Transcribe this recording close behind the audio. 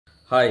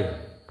Hi,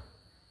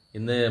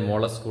 ഇന്ന്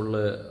മോളെ സ്കൂളിൽ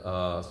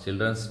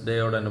ചിൽഡ്രൻസ്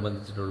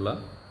ഡേയോടനുബന്ധിച്ചിട്ടുള്ള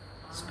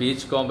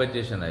സ്പീച്ച്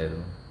കോമ്പറ്റീഷൻ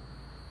ആയിരുന്നു.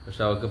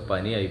 പക്ഷെ അവൾക്ക്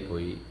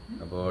പനിയായിപ്പോയി.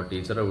 അപ്പോൾ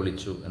ടീച്ചറെ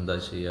വിളിച്ചു എന്താ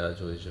ചെയ്യുക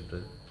ചോദിച്ചിട്ട്.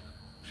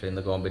 പക്ഷേ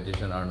ഇന്ന്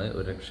കോമ്പറ്റീഷനാണ്,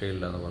 ഒരു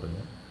രക്ഷയില്ല എന്ന്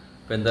പറഞ്ഞു.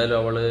 അപ്പോൾ എന്തായാലും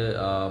അവൾ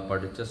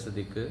പഠിച്ച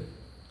സ്ഥിതിക്ക്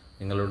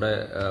നിങ്ങളുടെ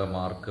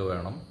മാർക്ക്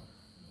വേണം.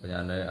 അപ്പോൾ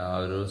ഞാൻ ആ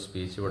ഒരു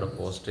സ്പീച്ച് ഇവിടെ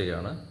പോസ്റ്റ്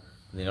ചെയ്യാണ്.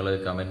 നിങ്ങൾ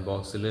കമൻറ്റ്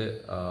ബോക്സിൽ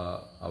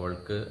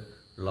അവൾക്ക്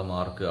ഉള്ള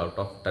മാർക്ക്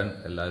ഔട്ട് ഓഫ്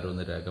 10 എല്ലാവരും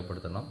ഒന്ന്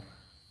രേഖപ്പെടുത്തണം.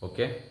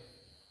 Okay.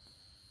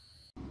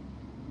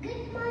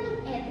 Good morning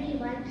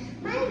everyone.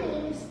 My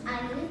name is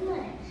Aylin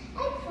Mariyam.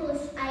 At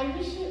first, I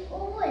wish you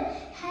all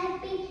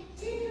happy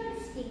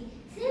Children's Day.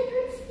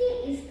 Children's Day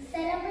is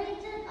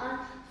celebrated on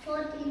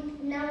 14th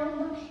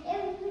November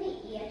every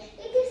year.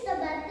 It is the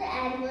birthday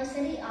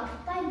anniversary of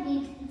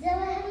Pandit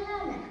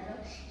Jawaharlal Nehru.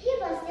 He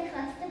was the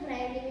first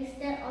Prime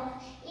Minister of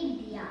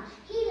India.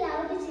 He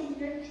loved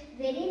children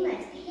very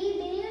much. He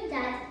believed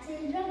that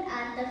children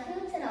are the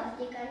future of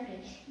the country.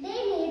 They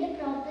need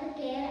proper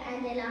care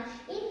and love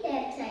in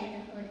their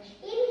childhood.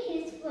 In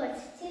his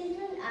words,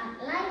 children are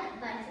like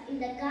buds in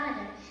the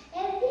garden.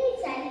 Every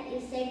child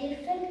is a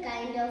different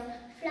kind of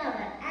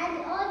flower, and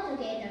all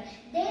together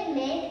they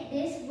make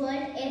this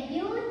world a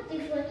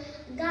beautiful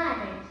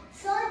garden.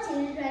 So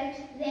children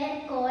were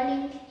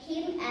calling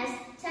him as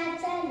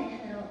Chachaji.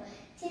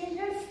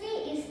 Children's Day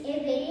is a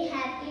very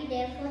happy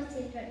day for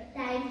children.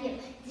 Thank you.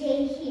 Jai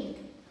Hind.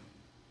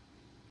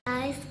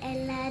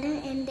 എല്ലാവരും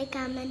എൻ്റെ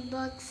comment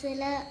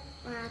ബോക്സിൽ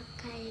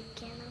mark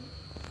അയക്കണം.